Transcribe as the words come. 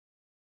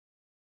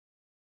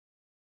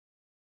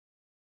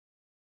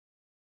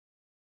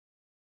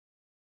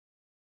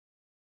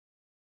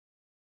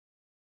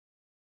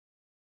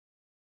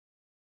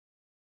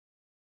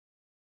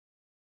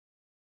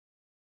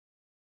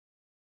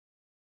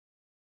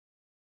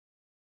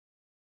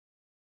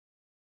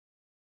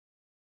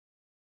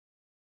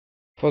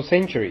For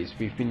centuries,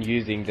 we've been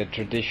using the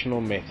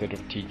traditional method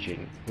of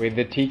teaching, where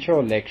the teacher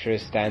or lecturer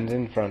stands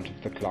in front of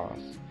the class.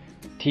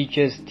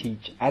 Teachers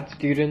teach at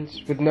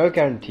students with no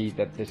guarantee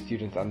that the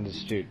students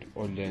understood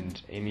or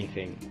learned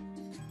anything.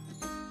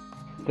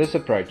 This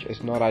approach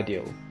is not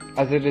ideal,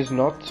 as it is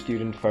not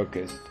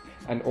student-focused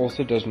and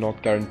also does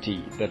not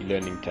guarantee that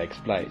learning takes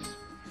place.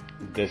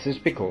 This is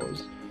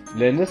because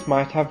learners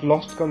might have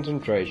lost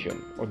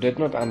concentration or did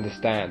not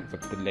understand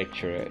what the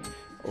lecturer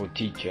or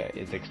teacher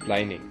is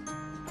explaining.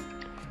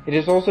 It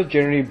is also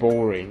generally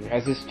boring,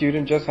 as the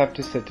student just have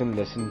to sit and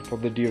listen for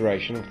the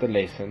duration of the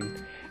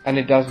lesson, and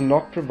it does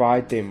not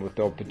provide them with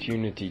the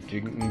opportunity to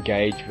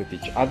engage with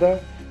each other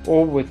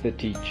or with the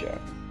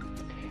teacher.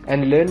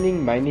 And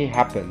learning mainly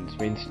happens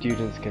when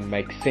students can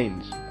make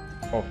sense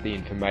of the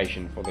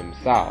information for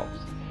themselves,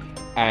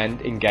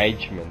 and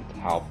engagement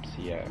helps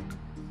here.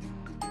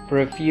 For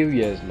a few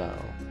years now,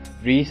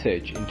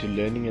 research into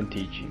learning and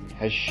teaching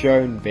has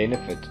shown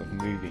benefits of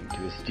moving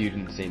to a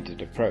student-centered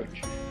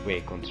approach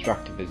where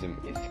constructivism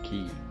is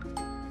key.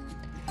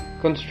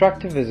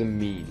 Constructivism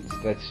means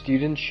that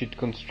students should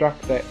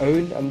construct their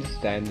own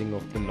understanding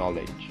of the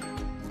knowledge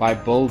by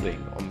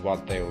building on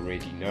what they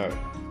already know,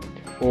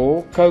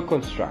 or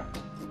co-construct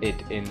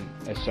it in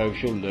a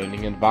social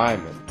learning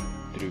environment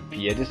through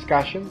peer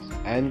discussions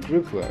and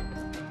group work.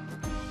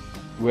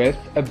 With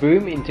a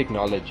boom in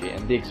technology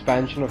and the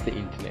expansion of the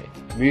internet,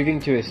 moving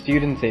to a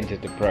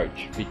student-centered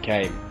approach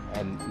became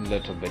a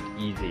little bit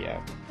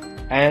easier,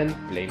 and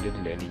blended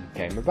learning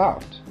came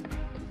about.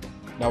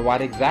 Now,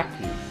 what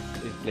exactly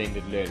is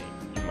blended learning,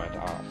 you might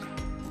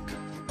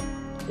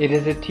ask? It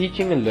is a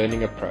teaching and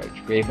learning approach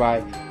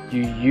whereby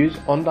you use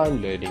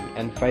online learning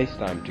and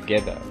FaceTime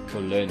together for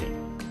learning,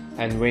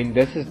 and when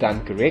this is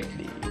done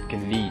correctly, it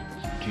can lead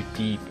to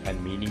deep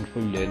and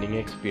meaningful learning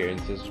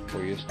experiences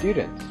for your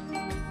students.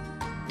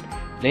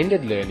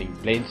 Blended learning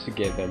blends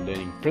together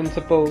learning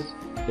principles,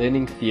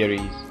 learning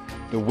theories,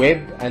 the web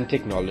and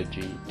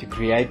technology to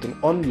create an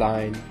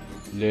online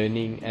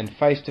learning and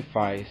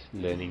face-to-face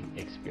learning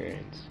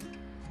experience.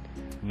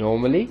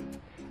 Normally,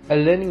 a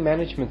learning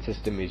management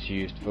system is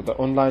used for the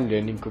online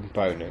learning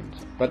component,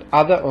 but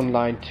other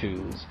online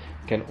tools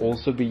can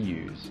also be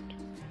used.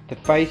 The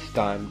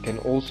FaceTime can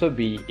also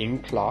be in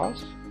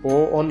class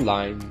or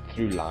online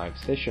through live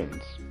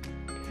sessions.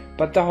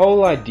 But the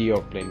whole idea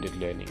of blended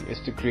learning is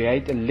to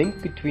create a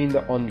link between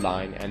the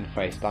online and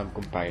FaceTime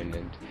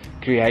component,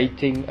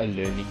 creating a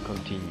learning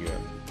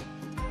continuum.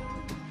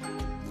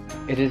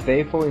 It is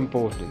therefore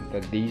important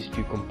that these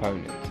two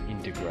components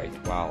integrate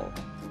well.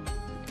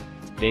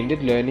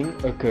 Blended learning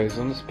occurs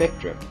on a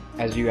spectrum,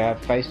 as you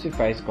have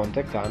face-to-face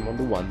contact time on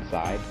the one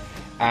side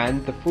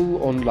and the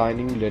full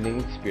online learning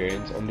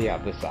experience on the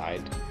other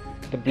side.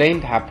 The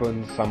blend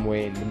happens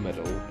somewhere in the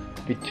middle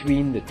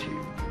between the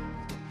two.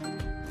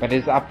 But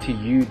it is up to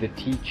you, the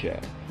teacher,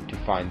 to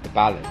find the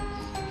balance,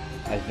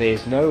 as there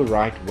is no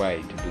right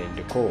way to blend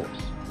a course.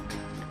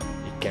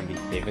 It can be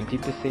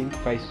 70%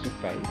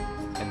 face-to-face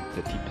and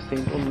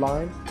 30%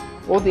 online,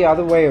 or the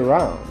other way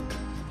around.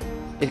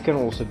 It can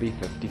also be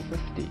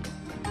 50-50.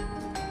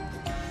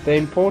 The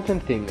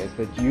important thing is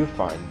that you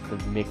find the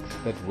mix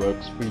that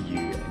works for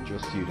you and your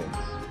students.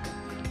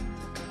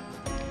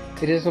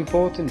 It is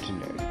important to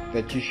note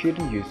that you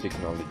shouldn't use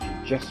technology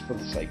just for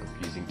the sake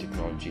of using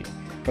technology,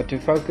 but to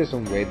focus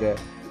on whether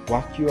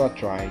what you are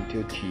trying to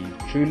achieve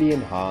truly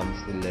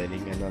enhance the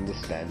learning and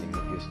understanding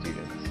of your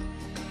students.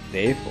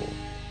 Therefore,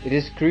 it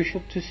is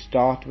crucial to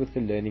start with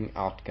the learning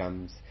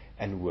outcomes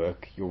and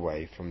work your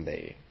way from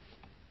there.